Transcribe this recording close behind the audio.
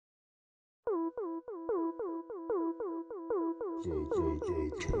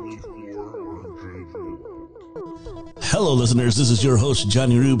Hello, listeners. This is your host,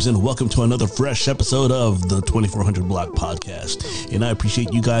 Johnny Rubes, and welcome to another fresh episode of the 2400 Block Podcast. And I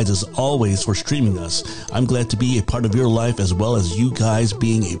appreciate you guys, as always, for streaming us. I'm glad to be a part of your life, as well as you guys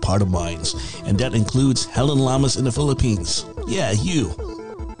being a part of mine. And that includes Helen Lamas in the Philippines. Yeah, you.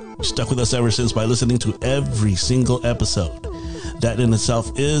 You're stuck with us ever since by listening to every single episode. That in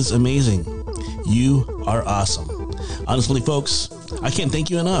itself is amazing. You are awesome. Honestly, folks, I can't thank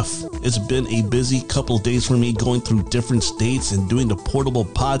you enough. It's been a busy couple days for me going through different states and doing the portable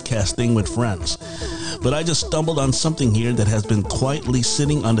podcast thing with friends. But I just stumbled on something here that has been quietly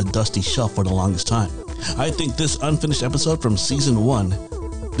sitting on the dusty shelf for the longest time. I think this unfinished episode from season 1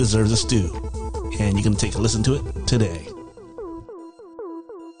 deserves a stew. And you're going to take a listen to it today.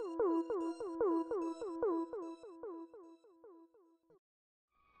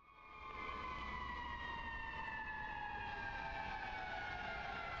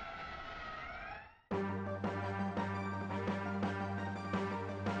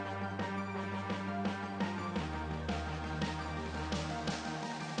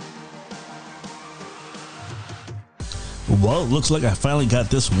 Well, it looks like I finally got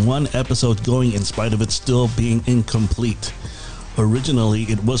this one episode going in spite of it still being incomplete. Originally,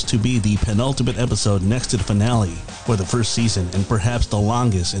 it was to be the penultimate episode next to the finale for the first season, and perhaps the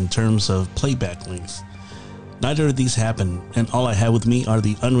longest in terms of playback length. Neither of these happened, and all I have with me are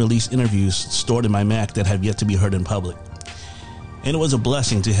the unreleased interviews stored in my Mac that have yet to be heard in public. And it was a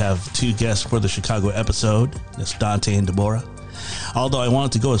blessing to have two guests for the Chicago episode, that's Dante and Deborah, although I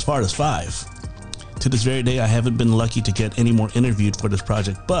wanted to go as far as 5. To this very day, I haven't been lucky to get any more interviewed for this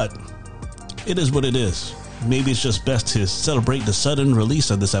project, but it is what it is. Maybe it's just best to celebrate the sudden release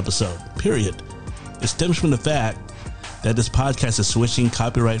of this episode, period. It stems from the fact that this podcast is switching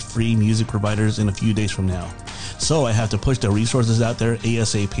copyright-free music providers in a few days from now, so I have to push the resources out there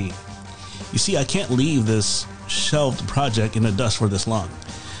ASAP. You see, I can't leave this shelved project in the dust for this long.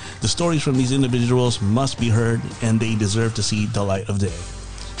 The stories from these individuals must be heard, and they deserve to see the light of day.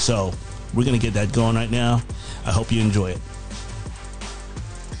 So, we're going to get that going right now. I hope you enjoy it.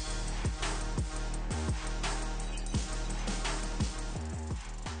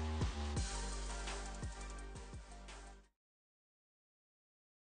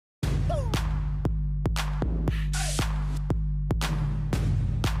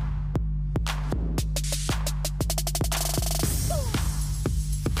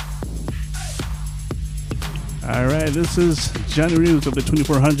 All right, this is Johnny Reeves of the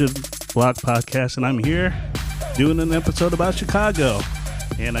 2400 Block Podcast, and I'm here doing an episode about Chicago.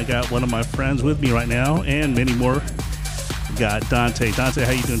 And I got one of my friends with me right now, and many more. We got Dante. Dante,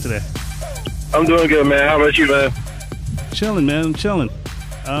 how you doing today? I'm doing good, man. How about you, man? Chilling, man. Chilling.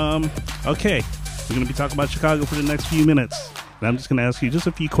 Okay, we're going to be talking about Chicago for the next few minutes. And I'm just going to ask you just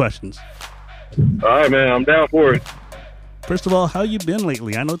a few questions. All right, man. I'm down for it. First of all, how you been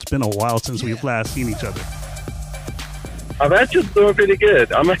lately? I know it's been a while since we've last seen each other. I'm actually doing pretty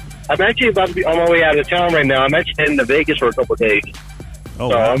good. I'm actually about to be on my way out of town right now. I'm actually heading to Vegas for a couple of days. Oh,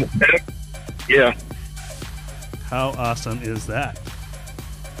 wow. Yeah. How awesome is that?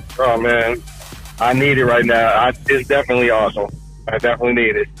 Oh, man. I need it right now. It's definitely awesome. I definitely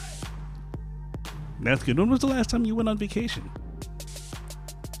need it. That's good. When was the last time you went on vacation?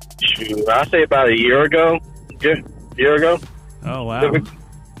 Shoot, I'd say about a year ago. Yeah, year ago. Oh, wow.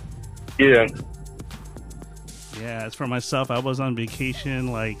 Yeah. Yeah, as for myself, I was on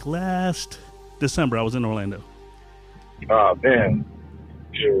vacation like last December. I was in Orlando. Oh, man.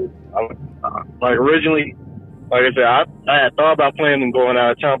 Shoot. Like originally, like I said, I had thought about planning on going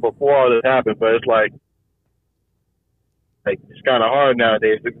out of town before all this happened, but it's like it's kind of hard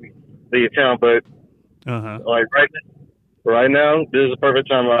nowadays to leave town. But like right now, this is the perfect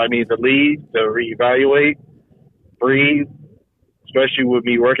time I need to leave, to reevaluate, breathe, especially with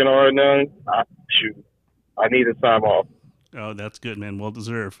me working hard now. I need a time off. Oh, that's good, man. Well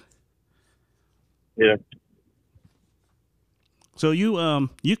deserved. Yeah. So you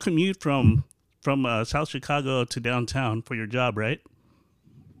commute from South Chicago to downtown for your job, right?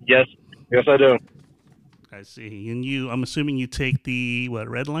 Yes, I do. I see. And I'm assuming you take the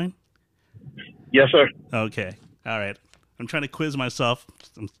red line? Yes, sir. Okay. All right. I'm trying to quiz myself.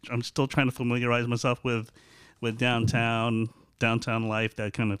 I'm still trying to familiarize myself with downtown life,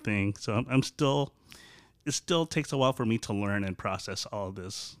 that kind of thing. So it still takes a while for me to learn and process all of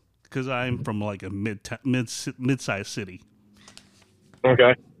this because I'm from like a mid-sized city.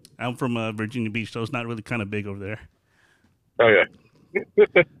 Okay. I'm from Virginia Beach, so it's not really kind of big over there. Okay.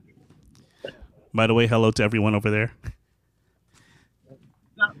 By the way, hello to everyone over there.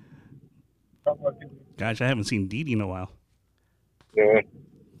 Gosh, I haven't seen Dee Dee in a while. Yeah.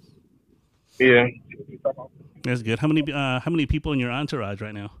 Yeah. That's good. How many people in your entourage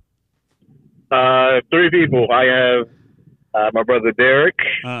right now? 3 people. I have my brother Derek,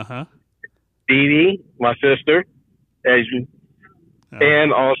 Uh-huh. Dee Dee, my sister, as you,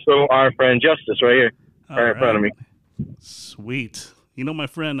 and also our friend Justice right here, All right in front right. of me. Sweet. You know, my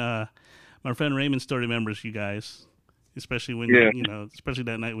friend Raymond still remembers you guys, especially when Yeah. especially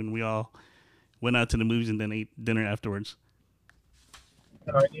that night when we all went out to the movies and then ate dinner afterwards.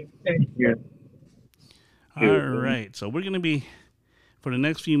 Yeah. All right. So we're gonna be for the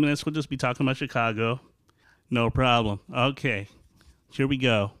next few minutes. We'll just be talking about Chicago. No problem. Okay. Here we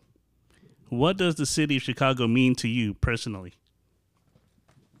go. What does the city of Chicago mean to you personally?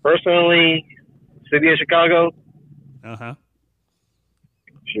 Personally, city of Chicago, Uh-huh.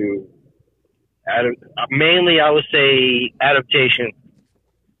 to mainly I would say adaptation.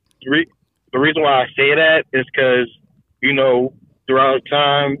 The reason why I say that is because throughout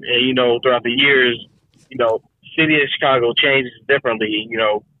time and throughout the years, city of Chicago changes differently.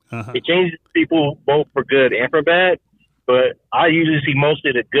 Uh-huh. It changes people both for good and for bad. But I usually see most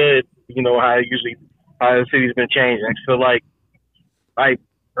of the good. How the city's been changing. So like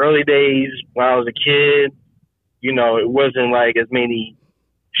early days when I was a kid, it wasn't like as many.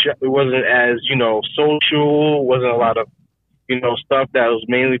 It wasn't as social. Wasn't a lot of stuff that was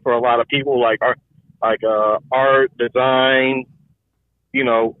mainly for a lot of people like art, design.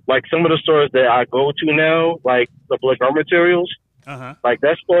 Like some of the stores that I go to now, like the Blick Art Materials, Uh-huh. like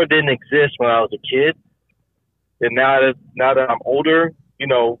that store didn't exist when I was a kid, and now that I'm older,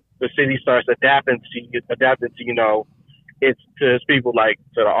 the city starts adapting to it's to its people, like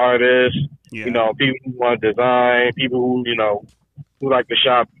to the artists, Yeah. people who want to design, people who like to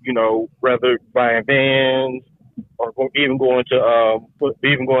shop, rather buying vans or even going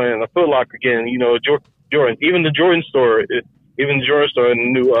in a Foot Locker again. Jordan, even the Jordan store, even the Jordan store in the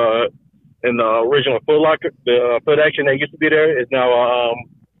new in the original Foot Locker, the Foot Action that used to be there is now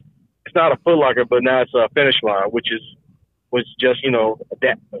it's not a Foot Locker, but now it's a Finish Line, which just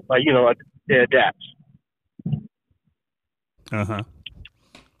adapt, it adapts. Uh-huh.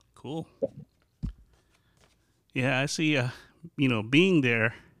 Cool. Yeah, I see being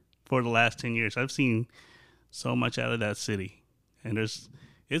there for the last 10 years, I've seen so much out of that city. And it's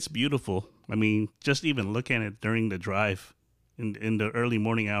beautiful. I mean, just even looking at it during the drive in the early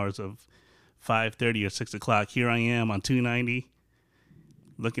morning hours of 5:30 or 6 o'clock. Here I am on 290,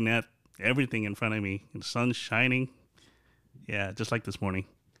 looking at everything in front of me. The sun's shining. Yeah, just like this morning.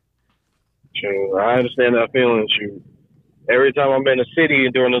 True. I understand that feeling. True. Every time I'm in the city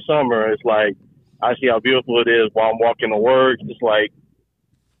during the summer, it's like I see how beautiful it is while I'm walking to work. It's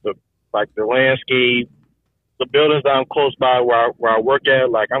the the landscape, the buildings that I'm close by where I work at.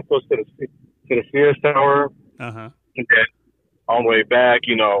 Like I'm close to the Sears Tower. Uh-huh. And then on the way back,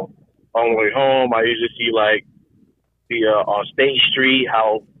 on the way home, I usually see like the on State Street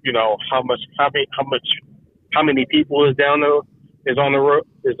how many people is down there is on the road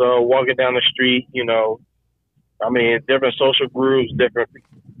is walking down the street. I mean, different social groups,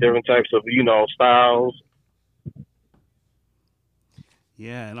 different types of styles.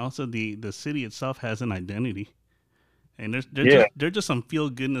 Yeah, and also the city itself has an identity. And Yeah, there's just some feel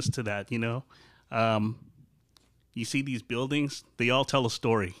goodness to that. Um, you see these buildings, they all tell a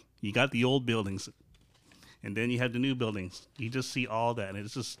story. You got the old buildings, and then you have the new buildings. You just see all that, and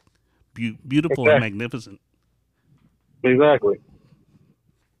it's just beautiful and magnificent. exactly.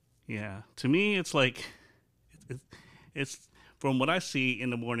 Yeah, to me, it's like it's, it's from what I see in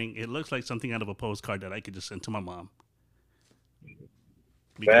the morning. It looks like something out of a postcard that I could just send to my mom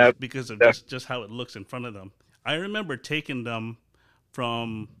That because of that just how it looks in front of them. I remember taking them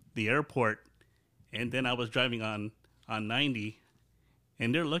from the airport, and then I was driving on 90,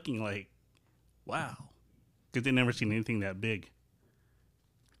 and they're looking like, wow, because they never seen anything that big.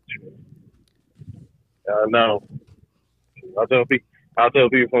 no. I tell people. I tell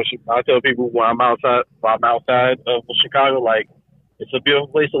people when I'm outside of Chicago, like it's a beautiful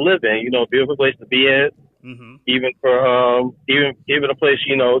place to live in. A beautiful place to be in. Mm-hmm. Even for even a place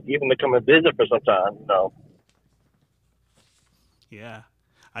even to come and visit for some time. Yeah,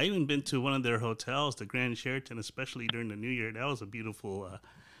 I even been to one of their hotels, the Grand Sheraton, especially during the New Year. That was a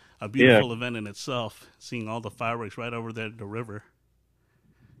Yeah. beautiful event in itself. Seeing all the fireworks right over there at the river.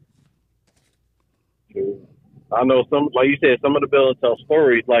 I know some, like you said, some of the buildings tell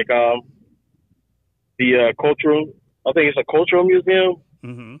stories. Like the cultural, I think it's a cultural museum.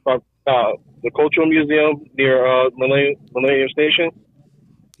 Mm-hmm. The cultural museum near Millennium Station.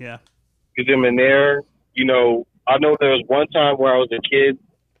 Yeah. Museum in there. I know there was one time where I was a kid.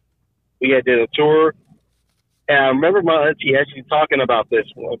 We had did a tour, And I remember my auntie actually talking about this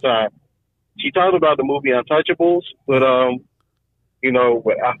one time. She talked about the movie Untouchables with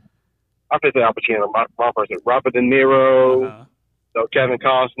with I forget the Al Pacino, my person, Robert De Niro, Kevin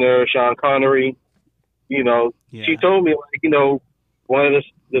Costner, Sean Connery. She told me one of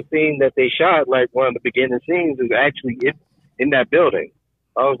the scenes that they shot, like one of the beginning scenes, is actually in that building.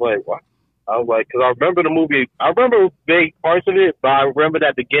 I was like, what? I was like, because I remember the movie. I remember big parts of it, but I remember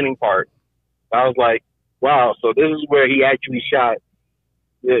that beginning part. I was like, wow. So this is where he actually shot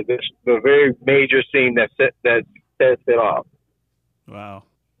the very major scene that sets it off. Wow.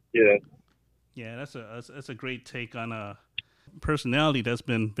 Yeah. Yeah, that's a great take on a personality that's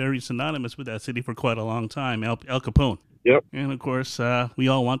been very synonymous with that city for quite a long time, Al Capone. Yep. And of course, we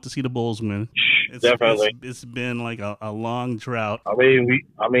all want to see the Bulls win. Definitely. It's been like a long drought. I mean, we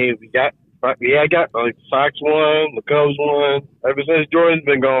got Sox won, the Cubs won. Ever since Jordan's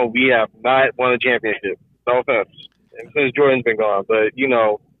been gone, we have not won a championship. No offense. Ever since Jordan's been gone, but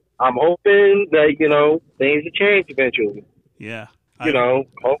I'm hoping that things will change eventually. Yeah.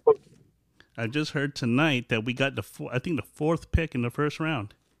 Hopefully. I just heard tonight that we got the fourth pick in the first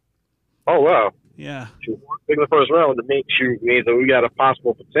round. Oh wow! Yeah, fourth pick in the first round means that we got a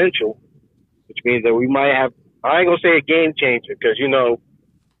possible potential, which means that we might have. I ain't gonna say a game changer because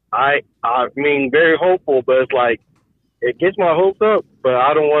I mean very hopeful, but it's like it gets my hopes up, but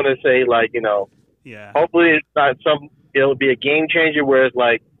I don't want to say yeah. Hopefully it's not it'll be a game changer where it's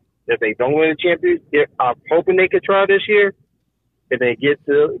like if they don't win the championship, I'm hoping they could try this year. If they get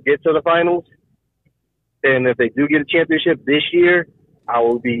to the finals, and if they do get a championship this year, I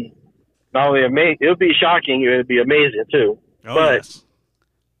will be not only amazed. It'll be shocking. It'll be amazing too. Oh, but yes.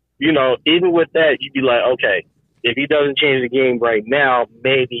 Even with that, you'd be like, okay, if he doesn't change the game right now,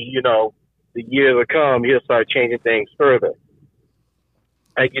 maybe the years to come, he'll start changing things further.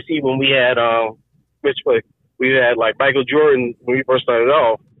 Like you see when we had we had like Michael Jordan when we first started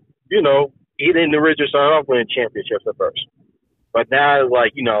off. He didn't originally start off winning championships at first. But now,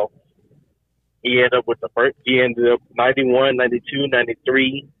 he ended up with he ended up 91, 92,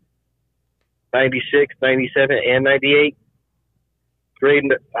 93, 96, 97, and 98. Great.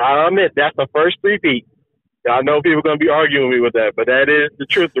 I admit, that's the first three-peat. I know people are going to be arguing with me with that, but that is the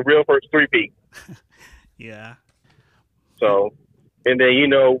truth, the real first three-peat. Yeah. So, and then,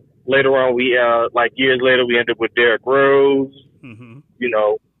 later on, years later, we ended up with Derrick Rose. Mm-hmm.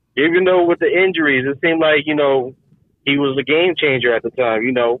 Even though with the injuries, it seemed like, he was a game changer at the time.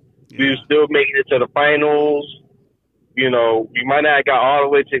 We were still making it to the finals. We might not have got all the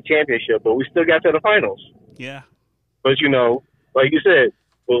way to the championship, but we still got to the finals. Yeah. But, like you said,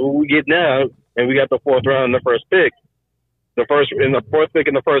 who we get now, and we got the fourth round in the first pick, the fourth pick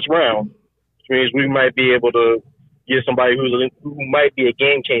in the first round, which means we might be able to get somebody who might be a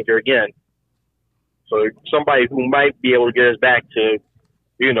game changer again. So somebody who might be able to get us back to,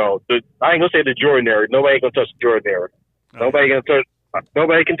 I ain't gonna say the Jordan era. Nobody gonna touch the Jordan era. Nobody can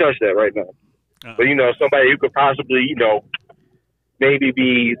touch that right now. But somebody who could possibly, maybe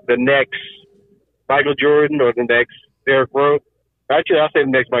be the next Michael Jordan or the next Derrick Rose. Actually, I'll say the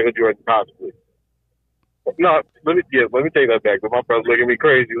next Michael Jordan possibly. No, let me take that back. But my brother's looking at me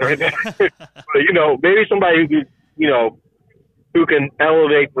crazy right now. But maybe somebody who can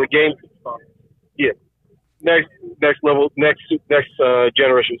elevate the game. Yeah. Next level, next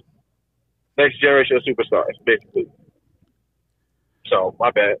generation of superstars, basically. So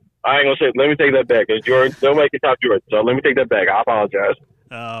my bad. I ain't gonna say. Let me take that back. Cause Jordan, nobody can top Jordan. So let me take that back. I apologize.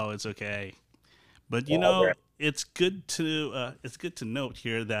 Oh, it's okay. But it's good to note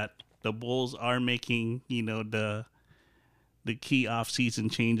here that the Bulls are making the key off-season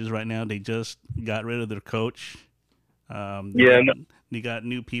changes right now. They just got rid of their coach. They got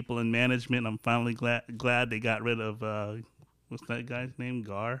new people in management. I'm finally glad they got rid of what's that guy's name?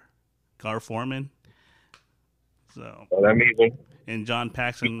 Gar Foreman. So that means and John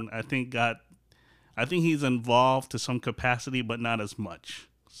Paxson, I think he's involved to some capacity, but not as much.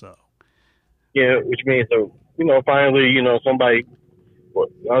 So yeah, which means finally somebody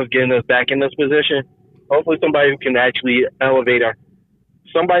was getting us back in this position. Hopefully, somebody who can actually elevate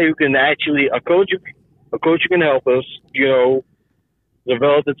somebody who can actually a coach who can help us.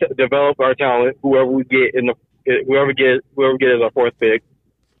 Develop our talent. Whoever gets as our fourth pick,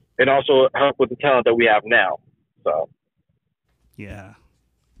 and also help with the talent that we have now. So, yeah.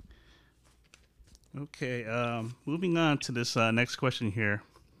 Okay. Moving on to this next question here.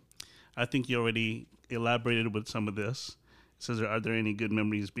 I think you already elaborated with some of this. It says, "Are there any good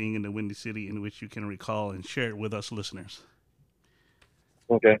memories being in the Windy City in which you can recall and share it with us listeners?"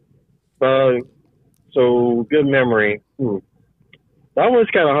 Okay. So good memory. That one's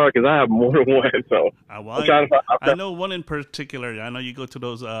kind of hard because I have more than one. So I know one in particular. I know you go to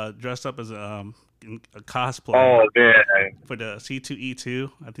those dressed up as a cosplay. Oh man, for the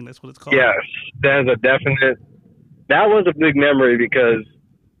C2E2. I think that's what it's called. Yes, that's a definite. That was a big memory because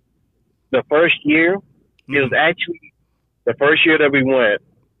the first year it was actually the first year that we went.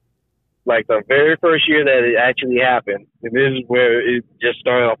 Like the very first year that it actually happened, and this is where it just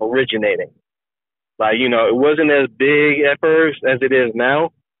started off originating. Like, you know, it wasn't as big at first as it is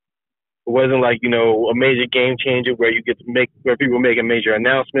now. It wasn't like, you know, a major game changer where you get to where people making major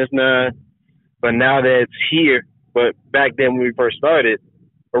announcements now. But now that it's here, but back then when we first started,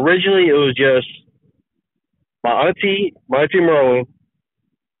 originally it was just my auntie Merlin,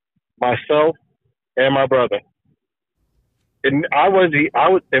 myself, and my brother. And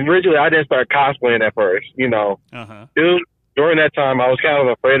originally I didn't start cosplaying at first, you know. It was during that time I was kind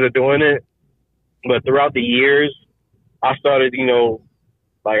of afraid of doing it. But throughout the years, I started, you know,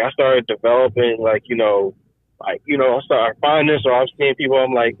 like I started developing, like, you know, I started finding this, or I was seeing people,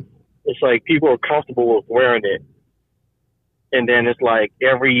 I'm like, it's like people are comfortable with wearing it. And then it's like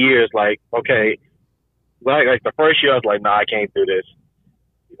every year it's like, okay, like the first year I was like, nah, I can't do this.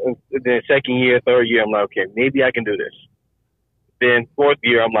 And then second year, third year, I'm like, okay, maybe I can do this. Then fourth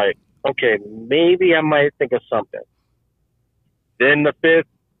year, I'm like, okay, maybe I might think of something. Then the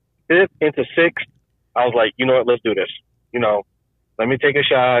fifth into sixth, I was like, you know what, let's do this. You know, let me take a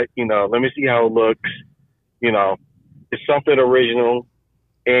shot. You know, let me see how it looks. You know, it's something original.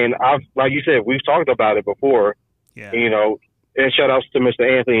 And like you said, we've talked about it before. Yeah. You know, and shout outs to Mr.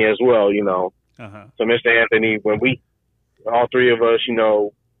 Anthony as well. You know, so Mr. Anthony, when all three of us, you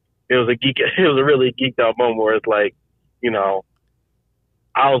know, it was a really geeked out moment where it's like, you know,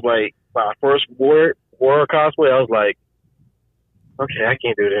 I was like, when I first wore a cosplay, I was like, okay, I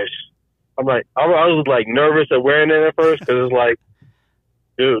can't do this. I'm like, I was like nervous at wearing it at first because it's like,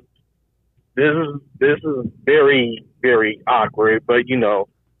 dude, this is very, very awkward, but you know,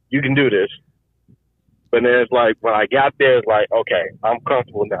 you can do this. But then it's like, when I got there, it's like, okay, I'm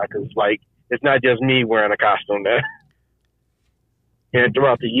comfortable now because it's like, it's not just me wearing a costume now. And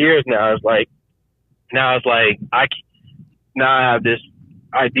throughout the years now, it's like I have this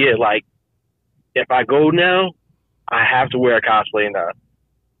idea, like, if I go now, I have to wear a cosplay now.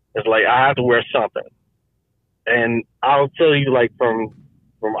 It's like, I have to wear something. And I'll tell you, like, from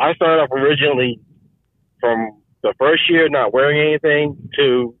I started off originally from the first year not wearing anything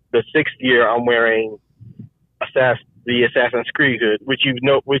to the sixth year I'm wearing the Assassin's Creed hood, which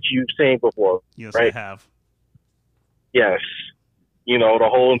you've seen before. Yes, right? I have. Yes. You know, the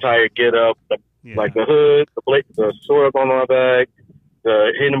whole entire get up, like the hood, the blade, the sword on my back,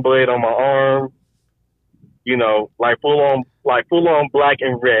 the hidden blade on my arm, you know, like full on black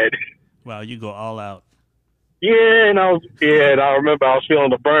and red. Wow, you go all out. Yeah, and I remember I was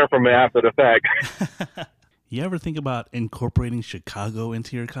feeling the burn from it after the fact. You ever think about incorporating Chicago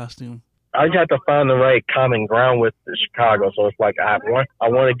into your costume? I just have to find the right common ground with the Chicago. So it's like I want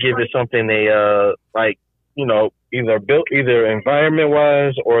to give it something like, you know, either environment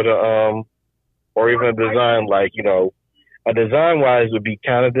wise or or even a design, like, you know, a design wise would be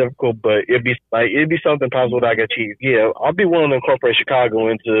kind of difficult, but it'd be something possible that I could achieve. Yeah, I'll be willing to incorporate Chicago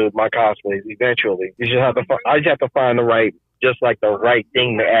into my cosplays eventually. I just have to find the right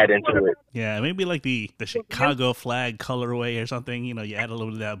thing to add into it. Yeah, maybe like the Chicago flag colorway or something. You know, you add a little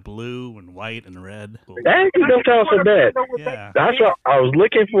bit of that blue and white and red. That don't sound so bad. Yeah, that's what I was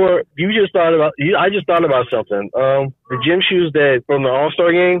looking for. I just thought about something. The gym shoes that from the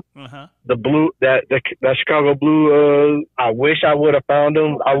All-Star game, the blue, that Chicago blue. I wish I would have found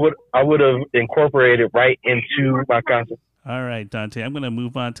them. I would have incorporated right into my costume. All right, Dante. I'm going to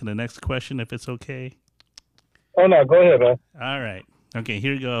move on to the next question, if it's okay. Oh, no, go ahead, man. All right. Okay,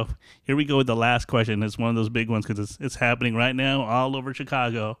 here we go. Here we go with the last question. It's one of those big ones because it's happening right now all over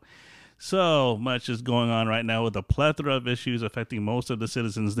Chicago. So much is going on right now with a plethora of issues affecting most of the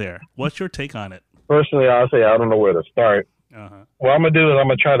citizens there. What's your take on it? Personally, I'll say I don't know where to start. What I'm going to do is I'm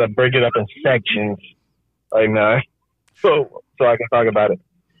going to try to break it up in sections right now so I can talk about it.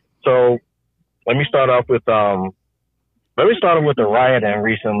 So let me start off with the rioting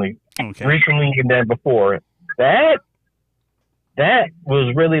recently. Okay. Recently and then before. That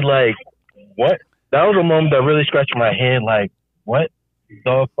was really like, what? That was a moment that really scratched my head. Like, what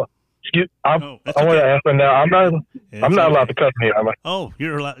the fuck? I want to answer now. I'm not allowed to cuss here. Oh,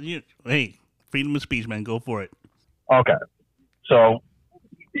 you're allowed. Hey, freedom of speech, man. Go for it. Okay. So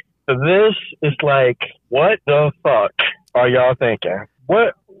this is like, what the fuck are y'all thinking?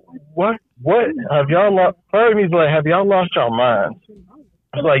 What have y'all lost? Part of me is like, have y'all lost your minds?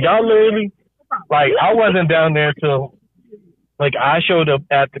 It's like, y'all literally, like, I wasn't down there till Like I showed up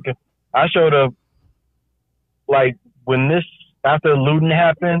like when this after the looting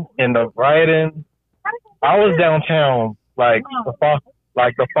happened and the rioting. I was downtown like the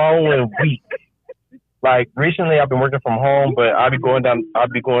following week. Like recently, I've been working from home, but I'll be going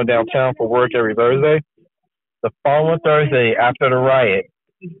downtown for work every Thursday. The following Thursday after the riot,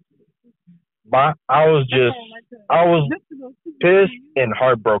 I was pissed and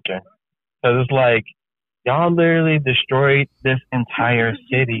heartbroken because it's like y'all literally destroyed this entire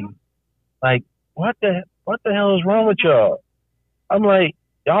city. Like what the hell is wrong with y'all? I'm like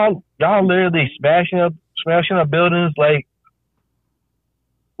y'all literally smashing up buildings like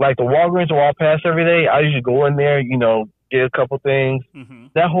the Walgreens walk past every day. I usually go in there, get a couple things. Mm-hmm.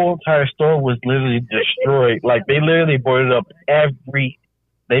 That whole entire store was literally destroyed. Like they literally boarded up they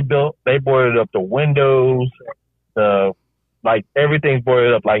boarded up the windows, everything's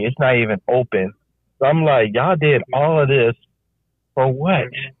boarded up. Like it's not even open. So I'm like, y'all did all of this for what?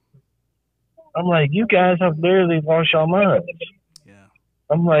 I'm like, you guys have literally lost your minds. Yeah.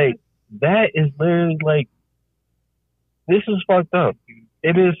 I'm like, that is literally like, this is fucked up.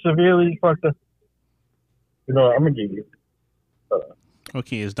 It is severely fucked up. I'm gonna give you.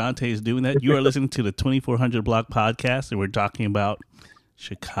 Okay, as Dante's doing that, you are listening to the 2400 Block Podcast, and we're talking about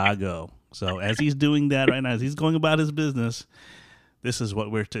Chicago. So as he's doing that right now, as he's going about his business, this is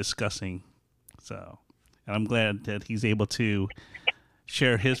what we're discussing. So, and I'm glad that he's able to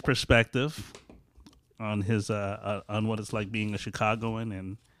share his perspective on his on what it's like being a Chicagoan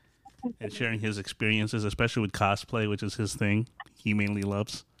and sharing his experiences, especially with cosplay, which is his thing. He mainly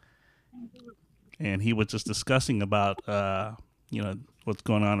loves. And he was just discussing about, what's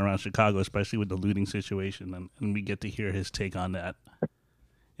going on around Chicago, especially with the looting situation. And we get to hear his take on that.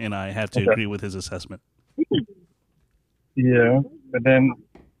 And I have to agree with his assessment. Yeah, but then,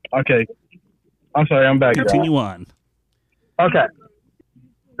 okay. I'm sorry, I'm back. Continue on. Okay.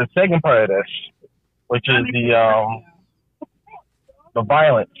 The second part of this, which is the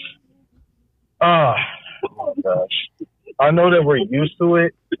violence. Oh my gosh. I know that we're used to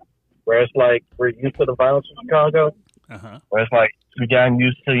it, where it's like we're used to the violence in Chicago, where it's like we gotten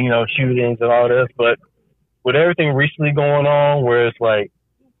used to, shootings and all this, but with everything recently going on, where it's like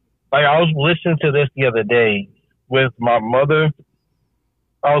I was listening to this the other day with my mother.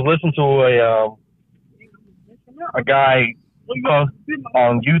 I was listening to a guy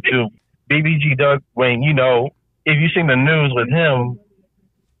on YouTube, BBG Doug, when, if you seen the news with him,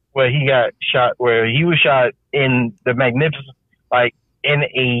 where he got shot, where he was shot in the magnificent, like in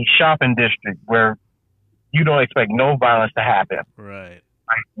a shopping district where you don't expect no violence to happen. Right.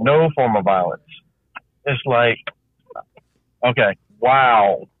 Like no form of violence. It's like, okay,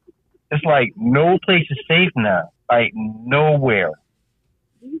 wow. It's like no place is safe now. Like nowhere.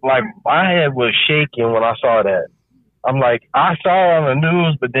 Like my head was shaking when I saw that. I'm like, I saw it on the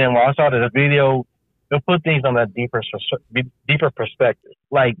news, but then when I saw the video, they'll put things on a deeper perspective.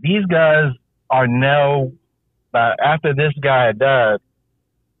 Like these guys are now, after this guy died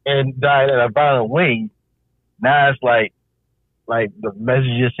and died in a violent way, now it's like the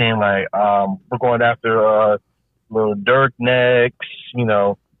message is saying like, we're going after little dirt necks,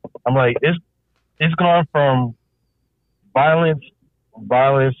 I'm like, it's gone from violence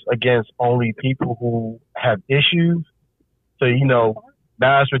against only people who have issues. So,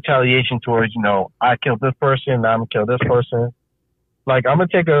 now it's retaliation towards, I killed this person, now I'm gonna kill this person. Like, I'm gonna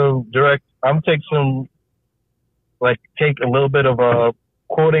take a little bit of a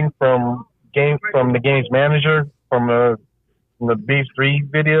quoting from the game's manager from the Beef 3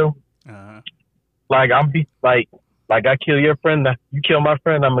 video. Uh-huh. Like, I kill your friend, you kill my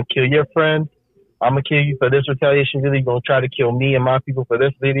friend, I'm gonna kill your friend. I'm gonna kill you for this retaliation video. You're gonna try to kill me and my people for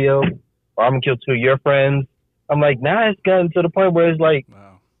this video, or I'm gonna kill two of your friends. I'm like, now it's gotten to the point where it's like,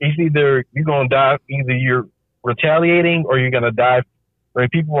 wow. It's either you're gonna die, either you're retaliating or you're gonna die. Where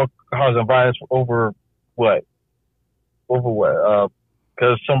people are causing violence over what?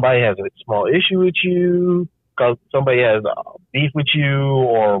 Because somebody has a small issue with you, because somebody has beef with you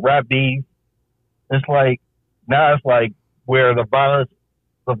or rap beef. It's like now it's like where the violence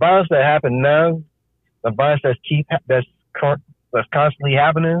that happened now. The violence that's constantly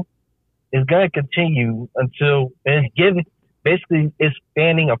happening is going to continue until it's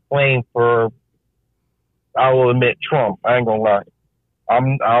fanning a flame for, I will admit, Trump. I ain't gonna lie.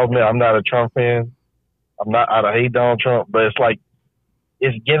 I'll admit I'm not a Trump fan. I hate Donald Trump, but it's like,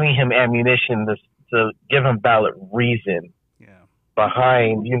 it's giving him ammunition to give him valid reason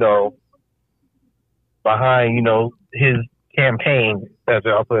behind his campaign, as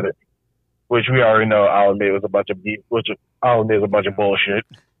I'll put it. Which we already know, I'll admit was a bunch of bullshit.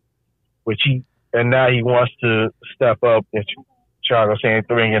 And now he wants to step up Chicago saying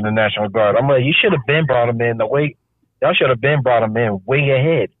throwing in the National Guard. I'm like, you should have been brought them in the way. Y'all should have been brought them in way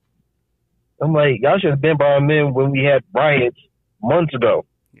ahead. I'm like, y'all should have been brought them in when we had riots months ago,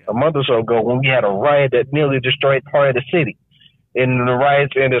 a month or so ago, when we had a riot that nearly destroyed part of the city. And the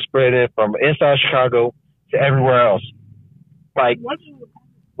riots ended up spreading from inside Chicago to everywhere else. Like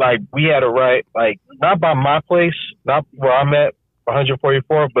we had a riot, like, not by my place, not where I'm at,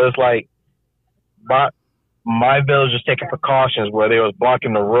 144, but it's like my village was taking precautions where they was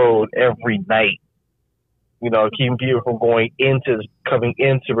blocking the road every night, keeping people from coming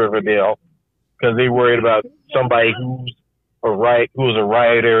into Riverdale, because they worried about somebody who's a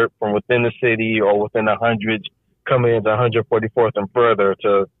rioter from within the city or within the hundreds coming into 144th and further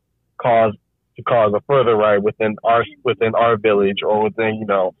to cause a further riot within our village or within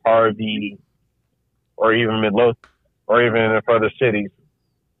Harvey or even Midlothian or even in further cities.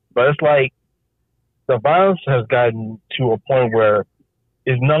 But it's like the violence has gotten to a point where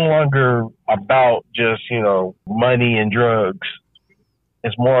it's no longer about just money and drugs.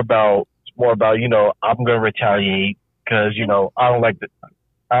 It's more about I'm gonna retaliate because I don't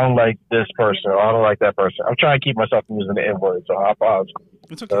like this person or I don't like that person. I'm trying to keep myself from using the N word, so I apologize.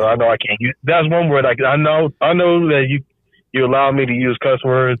 It's okay. I know I can't use. That's one word. Like I know that you allow me to use cuss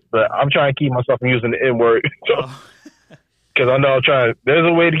words, but I'm trying to keep myself from using the N word. Because I know I'm trying. There's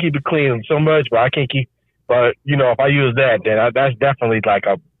a way to keep it clean so much, but I can't keep. But if I use that, then that's definitely like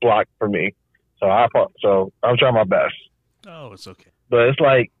a block for me. So I'm trying my best. Oh, it's okay. But it's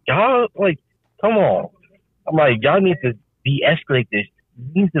like y'all, like, come on. I'm like, y'all need to de-escalate this.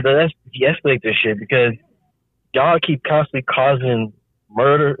 You need to de-escalate this shit because y'all keep constantly causing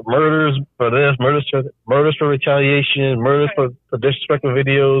murders for this, murders for retaliation, murders for disrespectful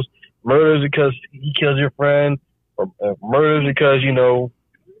videos, murders because he kills your friend, or murders because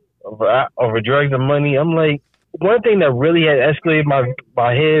over drugs and money. I'm like, one thing that really had escalated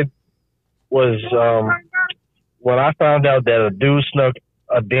my head was when I found out that a dude snuck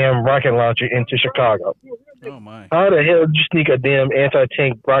a damn rocket launcher into Chicago. Oh my! How the hell did you sneak a damn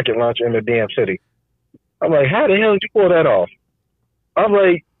anti-tank rocket launcher in the damn city? I'm like, how the hell did you pull that off? I'm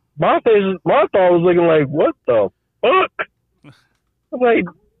like, my thought was looking like, what the fuck? I'm like,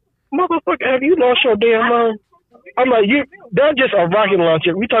 motherfucker, have you lost your damn mind? I'm like, that's just a rocket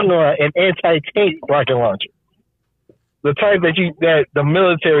launcher. We talking about an anti-tank rocket launcher, the type that the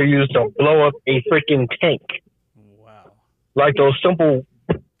military used to blow up a freaking tank. Wow! Like those simple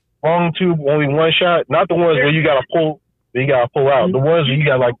long tube, only one shot, not the ones where you gotta pull out. The ones where you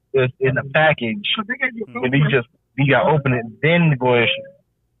got like in the package, and you gotta open it, then go and shoot,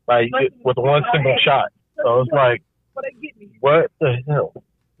 like with one simple shot. So it's like, what the hell?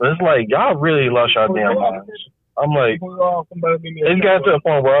 But it's like y'all really lost your damn minds. I'm like, it's got to a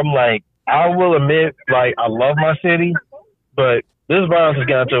point where I'm like, I will admit, like, I love my city, but this violence has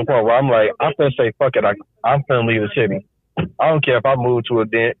gotten to a point where I'm like, I'm gonna say fuck it, I'm gonna leave the city. I don't care if I move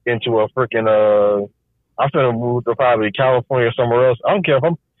into a freaking I'm gonna move to probably California or somewhere else. I don't care if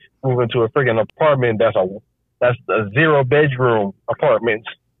I'm moving to a freaking apartment that's a 0-bedroom apartment,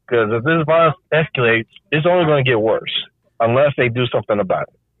 because if this violence escalates, it's only gonna get worse unless they do something about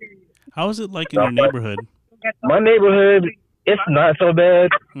it. How is it like in your neighborhood? My neighborhood, it's not so bad.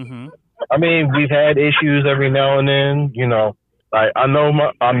 Mm-hmm. I mean, we've had issues every now and then. Like I know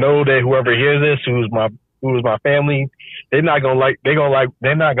that whoever hears this, who's my family, they're not gonna like what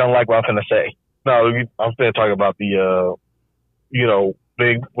I'm gonna say. No, I'm gonna talk about the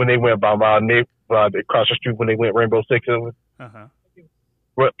when they went by my neighbor across the street when they went Rainbow Six,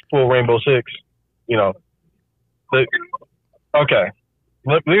 full Rainbow Six. Okay,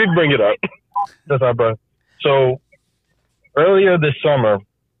 let me bring it up. That's our brother. So earlier this summer,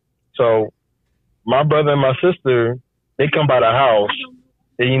 my brother and my sister, they come by the house.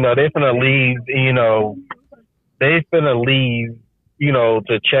 And, they finna leave. They finna leave.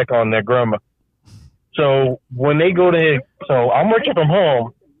 To check on their grandma. So when they go to, I'm working from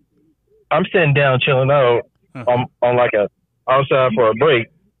home. I'm sitting down, chilling out on like outside for a break.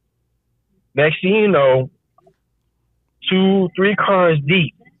 Next thing you know, 2-3 cars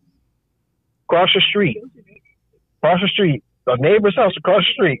deep across the street, the neighbor's house across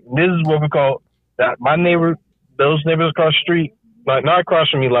the street. This is what we call that. My neighbor, those neighbors across the street, like not across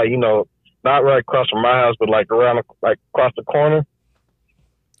from me, like not right across from my house, but like around, like across the corner.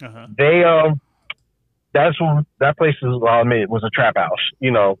 They that place was a trap house.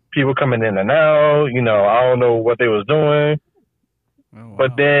 People coming in and out. I don't know what they was doing. Oh, wow.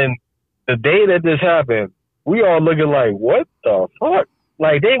 But then the day that this happened, we all looking like, what the fuck?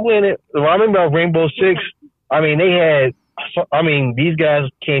 Like they went in. I remember Rainbow Six. These guys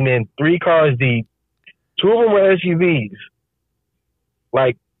came in 3 cars deep. 2 of them were SUVs.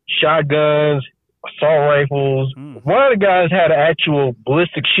 like shotguns, assault rifles. One of the guys had an actual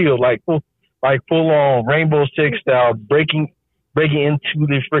ballistic shield, like full on Rainbow Six style, breaking into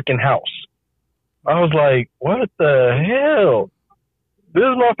the freaking house. I was like, what the hell? This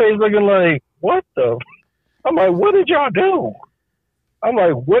is my face looking like, what the? I'm like, what did y'all do? I'm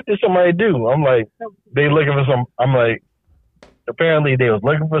like, what did somebody do? I'm like, they looking for some. I'm like, apparently they was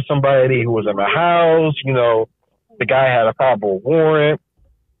looking for somebody who was in the house. You know, the guy had a proper warrant.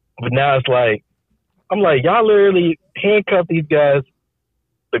 But now it's like, I'm like, y'all literally handcuffed these guys.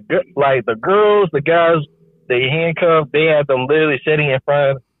 The girls, the guys, they handcuffed. They had them literally sitting in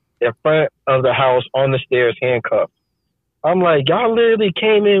front of the house on the stairs, handcuffed. I'm like, y'all literally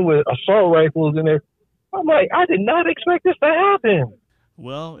came in with assault rifles in there. I'm like, I did not expect this to happen.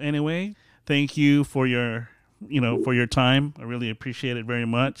 Well, anyway, thank you for your time. I really appreciate it very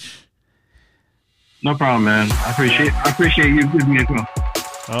much. No problem, man. I appreciate you giving me a call.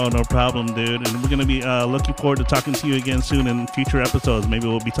 Oh, no problem, dude. And we're going to be looking forward to talking to you again soon in future episodes. Maybe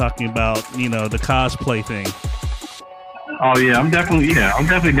we'll be talking about, the cosplay thing. Oh, yeah. I'm definitely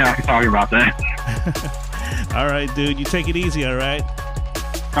down to talk about that. All right, dude. You take it easy, all right?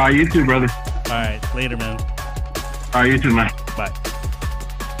 All right, you too, brother. All right. Later, man. All right, you too, man. Bye.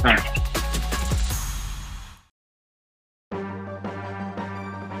 All right.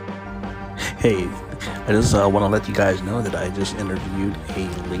 Hey, I just want to let you guys know that I just interviewed a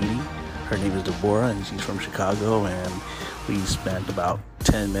lady. Her name is Deborah, and she's from Chicago, and we spent about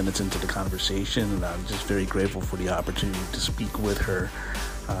 10 minutes into the conversation, and I'm just very grateful for the opportunity to speak with her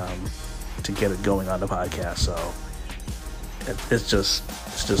to get it going on the podcast. So it's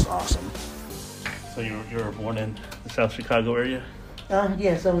just awesome. So you were born in the South Chicago area?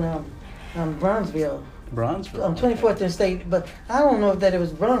 Yes, I'm Bronzeville. Bronzeville. 24th and State, but I don't know if that it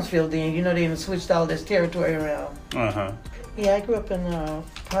was Bronzeville then. They even switched all this territory around. Uh-huh. Yeah, I grew up in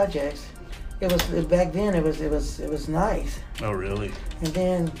projects. It was back then. It was nice. Oh, really? And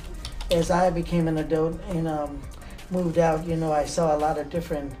then, as I became an adult and moved out, I saw a lot of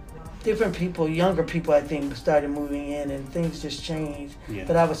different people, younger people, I think, started moving in, and things just changed. Yeah.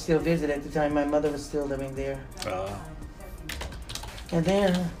 But I was still visiting at the time. My mother was still living there. And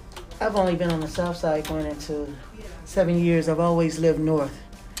then I've only been on the south side going into 7 years. I've always lived north.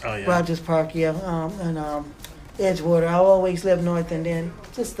 Oh, yeah. Rogers Park, yeah, and Edgewater. I always lived north, and then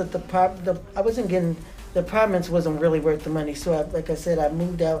just the apartments wasn't really worth the money. So, like I said, I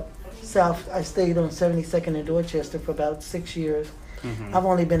moved out south. I stayed on 72nd in Dorchester for about 6 years. Mm-hmm. I've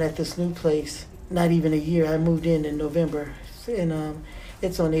only been at this new place not even a year. I moved in November, and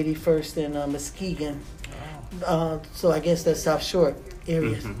it's on 81st in Muskegon. So I guess that's South Shore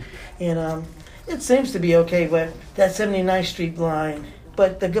areas. Mm-hmm. And it seems to be okay, but that 79th Street line.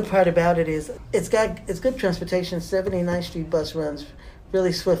 But the good part about it is it's good transportation. 79th Street bus runs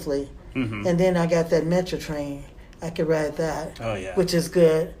really swiftly. Mm-hmm. And then I got that Metro train. I could ride that, which is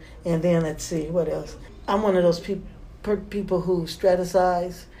good. And then let's see, what else? I'm one of those people who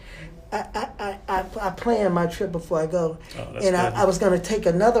strategize. I plan my trip before I go. And I was going to take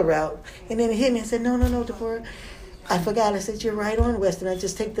another route. And then it hit me and said, no, Deborah. I forgot. I said, you're right on Western. I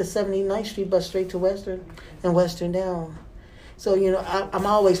just take the 79th Street bus straight to Western and Western down. So, I'm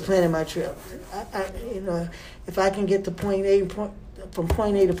always planning my trip. If I can get to from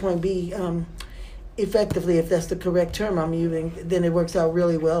point A to point B effectively, if that's the correct term I'm using, then it works out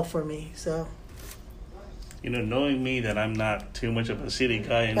really well for me. So. Knowing me that I'm not too much of a city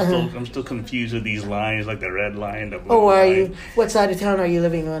guy, and I'm still confused with these lines, like the red line, the blue line. Are you? What side of town are you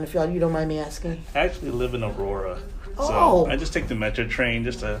living on, if you don't mind me asking? I actually live in Aurora. So I just take the Metro train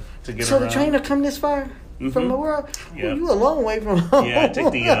just to get around. So the train will come this far from Aurora? Yeah. Well, you're a long way from home. Yeah, I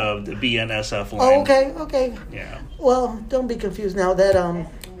take the BNSF line. Oh, okay. Yeah. Well, don't be confused now.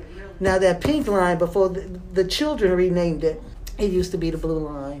 That pink line, before the children renamed it, it used to be the blue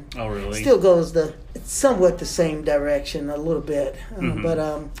line. Oh, really? Still goes it's somewhat the same direction a little bit. But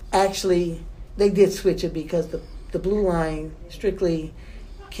actually, they did switch it because the blue line strictly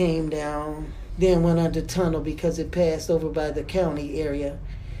came down, then went under tunnel because it passed over by the county area.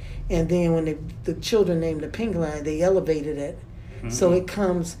 And then when the children named the pink line, they elevated it. Mm-hmm. So it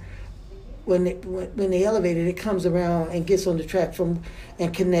comes, when they elevate it, it comes around and gets on the track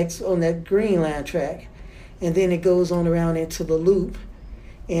and connects on that green line track. And then it goes on around into the loop,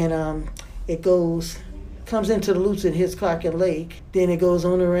 and it comes into the loops and hits Clark and Lake. Then it goes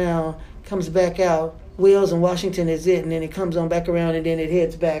on around, comes back out. Wells and Washington is it, and then it comes on back around, and then it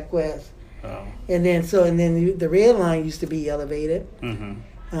heads back west. Oh. And then the red line used to be elevated.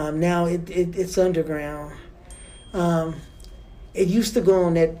 Mm-hmm. Now it's underground. It used to go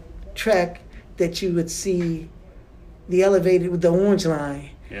on that track that you would see the elevated with the orange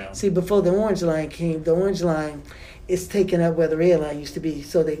line. Yeah. See, before the orange line came, the orange line is taken up where the red line used to be,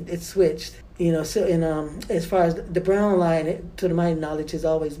 so it switched. You know, so and as far as the brown line, to my knowledge, has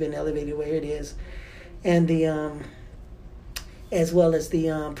always been elevated where it is, and the as well as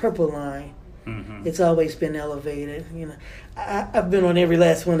the purple line, it's always been elevated. You know, I've been on every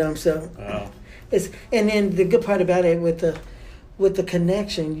last one of them, so and then the good part about it with the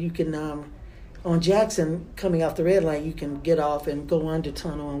connection, you can on Jackson coming off the red line, you can get off and go under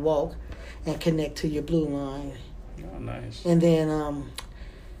tunnel and walk and connect to your blue line. Oh, nice. And then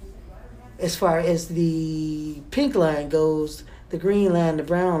as far as the pink line goes, the green line, the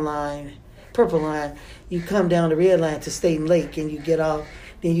brown line, purple line, you come down the red line to Staten Lake and you get off.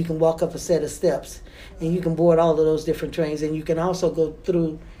 Then you can walk up a set of steps and you can board all of those different trains. And you can also go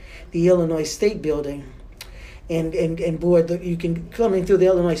through the Illinois State Building and board you can come in through the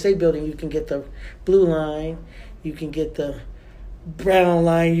Illinois State Building. You can get the blue line, you can get the brown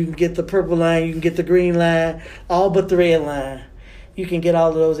line, you can get the purple line, you can get the green line, all but the red line. You can get all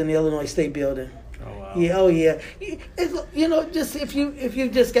of those in the Illinois State Building. Oh wow. Yeah, oh yeah. You know, just if you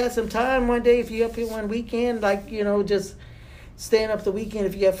just got some time one day, if you up here one weekend, like, you know, just staying up the weekend,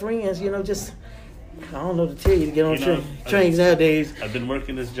 if you got friends, you know, just I don't know to tell you to get on trains nowadays. I've been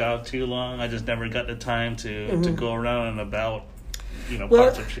working this job too long. I just never got the time to go around and about, you know,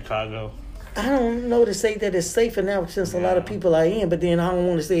 parts of Chicago. I don't know to say that it's safer now since a lot of people are in, but then I don't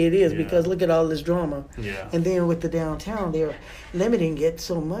want to say it is because look at all this drama. Yeah. And then with the downtown, they're limiting it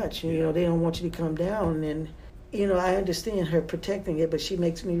so much. You know, they don't want you to come down. And, you know, I understand her protecting it, but she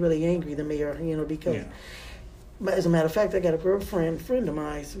makes me really angry, the mayor, you know, because, as a matter of fact, I got a friend of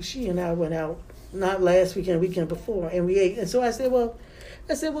mine. So she and I went out, not last weekend, weekend before, and we ate. And so I said, well,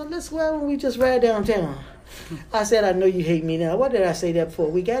 why don't we just ride downtown? I said, I know you hate me now. What did I say that for?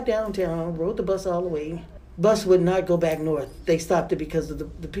 We got downtown, rode the bus all the way. Bus would not go back north. They stopped it because of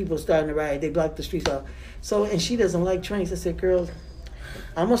the people starting to ride. They blocked the streets off. So, and she doesn't like trains. I said, girl,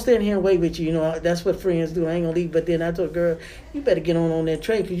 I'm going to stand here and wait with you. You know, that's what friends do. I ain't going to leave. But then I told her, girl, you better get on that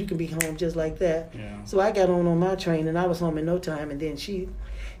train because you can be home just like that. Yeah. So I got on my train, and I was home in no time. And then she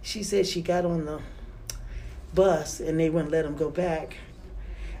said she got on the bus, and they wouldn't let them go back.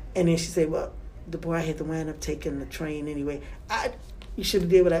 And then she said, well, the boy, I had to wind up taking the train anyway. You should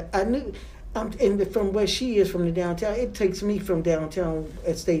have did what I knew. And from where she is, from the downtown, it takes me from downtown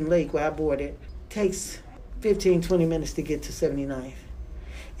at Staten Lake, where I boarded, takes 15, 20 minutes to get to 79th.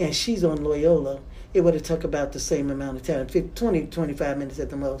 And she's on Loyola. It would have took about the same amount of time, 20, 25 minutes at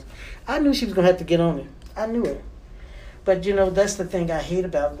the most. I knew she was going to have to get on it. I knew it. But, you know, that's the thing I hate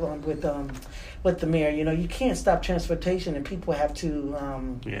about going with the mayor. You know, you can't stop transportation, and people have to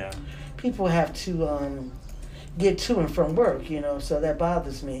get to and from work, you know, so that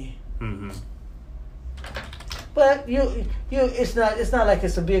bothers me. Mm-hmm. But it's not like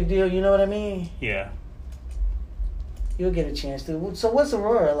it's a big deal, you know what I mean? Yeah. You'll get a chance to. So what's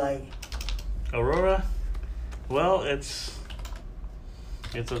Aurora like? Aurora? Well, it's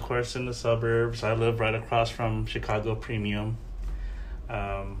of course in the suburbs. I live right across from Chicago Premium.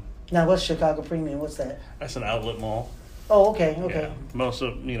 Now, what's Chicago Premium? What's that? That's an outlet mall. Oh, okay. Yeah.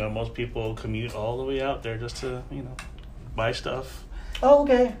 Most people commute all the way out there just to, buy stuff. Oh,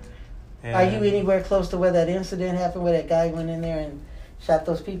 okay. And are you anywhere close to where that incident happened, where that guy went in there and shot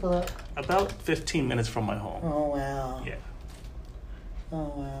those people up? About 15 minutes from my home. Oh, wow. Yeah.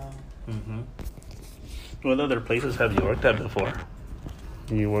 Oh, wow. Mm-hmm. What other places have you worked at before?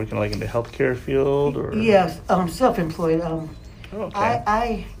 Are you working like in the healthcare field or? Yes, self-employed. Okay.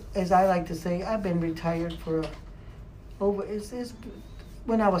 I, as I like to say, I've been retired for it's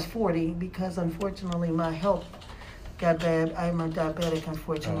when I was 40, because unfortunately my health got bad. I'm a diabetic,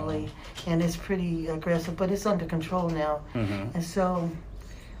 unfortunately, and it's pretty aggressive, but it's under control now. Mm-hmm. And so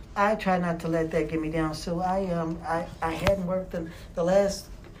I try not to let that get me down. So I hadn't worked the last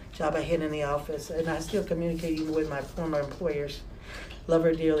job I had in the office, and I still communicate even with my former employers. Love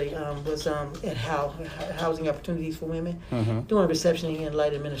her dearly. Was at Housing Opportunities for Women, doing receptioning and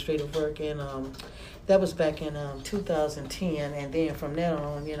light administrative work, and that was back in 2010. And then from that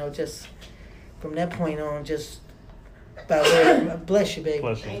on, just from that point on, just by word, bless you, baby.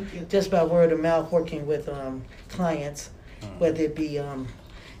 Bless you. Thank you. Just by word of mouth, working with clients, whether it be and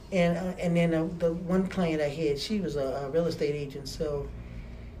then the one client I had, she was a real estate agent, so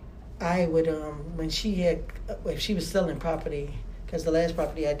I would when if she was selling property. Because the last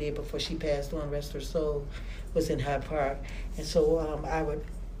property I did before she passed on, rest her soul, was in Hyde Park. And so I would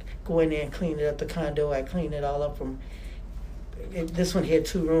go in there and clean it up, the condo. I cleaned it all up from, this one had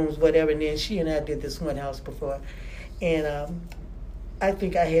 2 rooms, whatever. And then she and I did this one house before. And I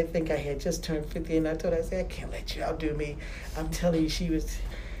think I had just turned 50, and I told her, I said, I can't let you outdo me. I'm telling you, she was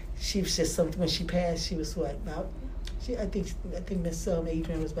just something. When she passed, she was what, about, I think Miss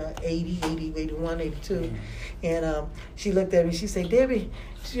Adrian was about 80, 81, 82. Mm-hmm. And she looked at me, she said, Debbie,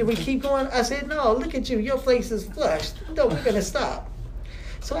 should we keep going? I said, no, look at you, your face is flushed. No, we're going to stop.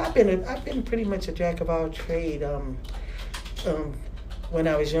 So I've been pretty much a jack of all trade. When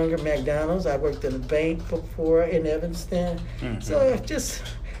I was younger, McDonald's. I worked in a bank before in Evanston. Mm-hmm. So I've just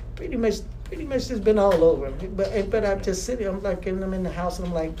pretty much just been all over. But I'm just sitting. I'm in the house, and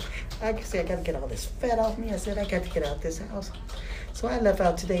I'm like, I got to get all this fat off me. I said, I got to get out this house. So I left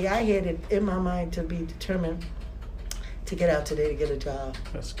out today. I had it in my mind to be determined to get out today to get a job.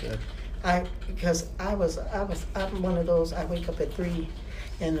 That's good. Because I'm one of those. I wake up at 3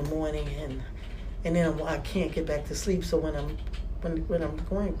 in the morning, and then I can't get back to sleep. So when I'm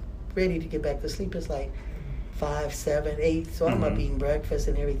going ready to get back to sleep, it's like 5, 7, 8. So I'm up eating breakfast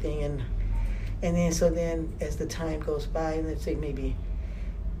and everything, and then as the time goes by, and let's say maybe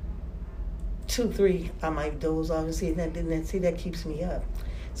 2, 3, I might doze off and see that keeps me up.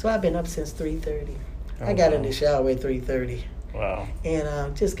 So I've been up since 3:30. I got in the shower at 3:30. Wow.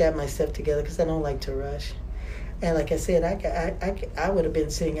 And just got myself together because I don't like to rush. And like I said, I would have been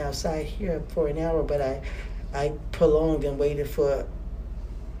sitting outside here for an hour, but I prolonged and waited for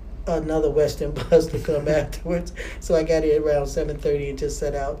another Western bus to come afterwards. So I got here around 7:30 and just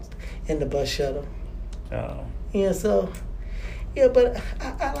sat out in the bus shuttle. Oh. Yeah, so, yeah, but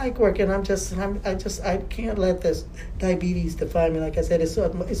I like working. I can't let this diabetes define me. Like I said,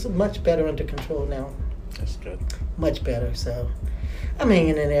 it's much better under control now. That's good. Much better, so I'm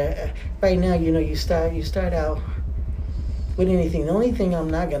hanging in there. Right now, you start out with anything. The only thing I'm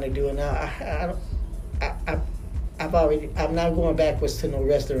not going to do now, I'm not going backwards to no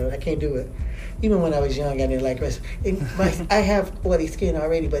restaurant. I can't do it. Even when I was young, I didn't like restaurants. I have oily skin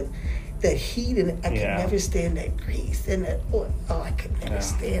already, but that heat, and I could never stand that grease and that oil. Oh, I could never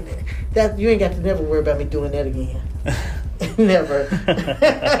stand it. That you ain't got to never worry about me doing that again. Never.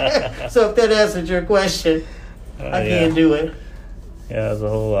 So if that answered your question, I can't do it. Yeah, there's a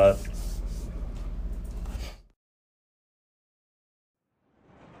whole lot.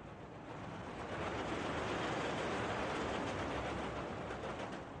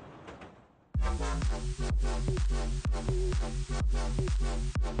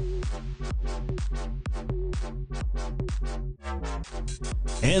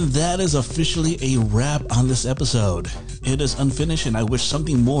 And that is officially a wrap on this episode. It is unfinished, and I wish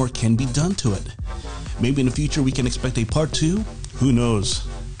something more can be done to it. Maybe in the future we can expect a part 2? Who knows?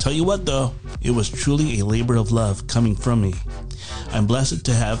 Tell you what though, it was truly a labor of love coming from me. I'm blessed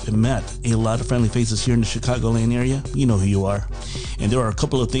to have met a lot of friendly faces here in the Chicagoland area. You know who you are. And there are a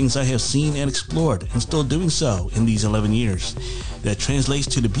couple of things I have seen and explored, and still doing so in these 11 years, that translates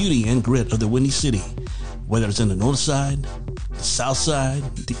to the beauty and grit of the Windy City, whether it's in the north side, the south side,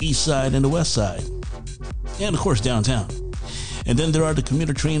 the east side, and the west side, and of course downtown. And then there are the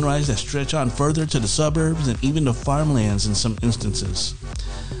commuter train rides that stretch on further to the suburbs and even the farmlands in some instances.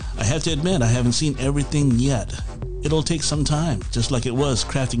 I have to admit, I haven't seen everything yet. It'll take some time, just like it was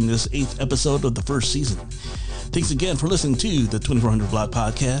crafting this 8th episode of the first season. Thanks again for listening to the 2400 Block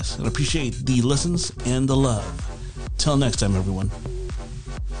Podcast, and appreciate the listens and the love. Till next time, everyone.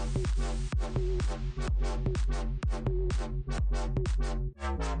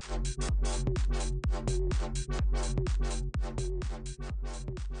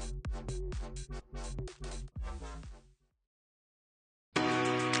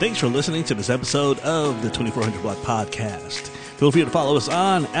 Thanks for listening to this episode of the 2400 Block Podcast. Feel free to follow us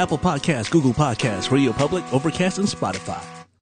on Apple Podcasts, Google Podcasts, Radio Public, Overcast, and Spotify.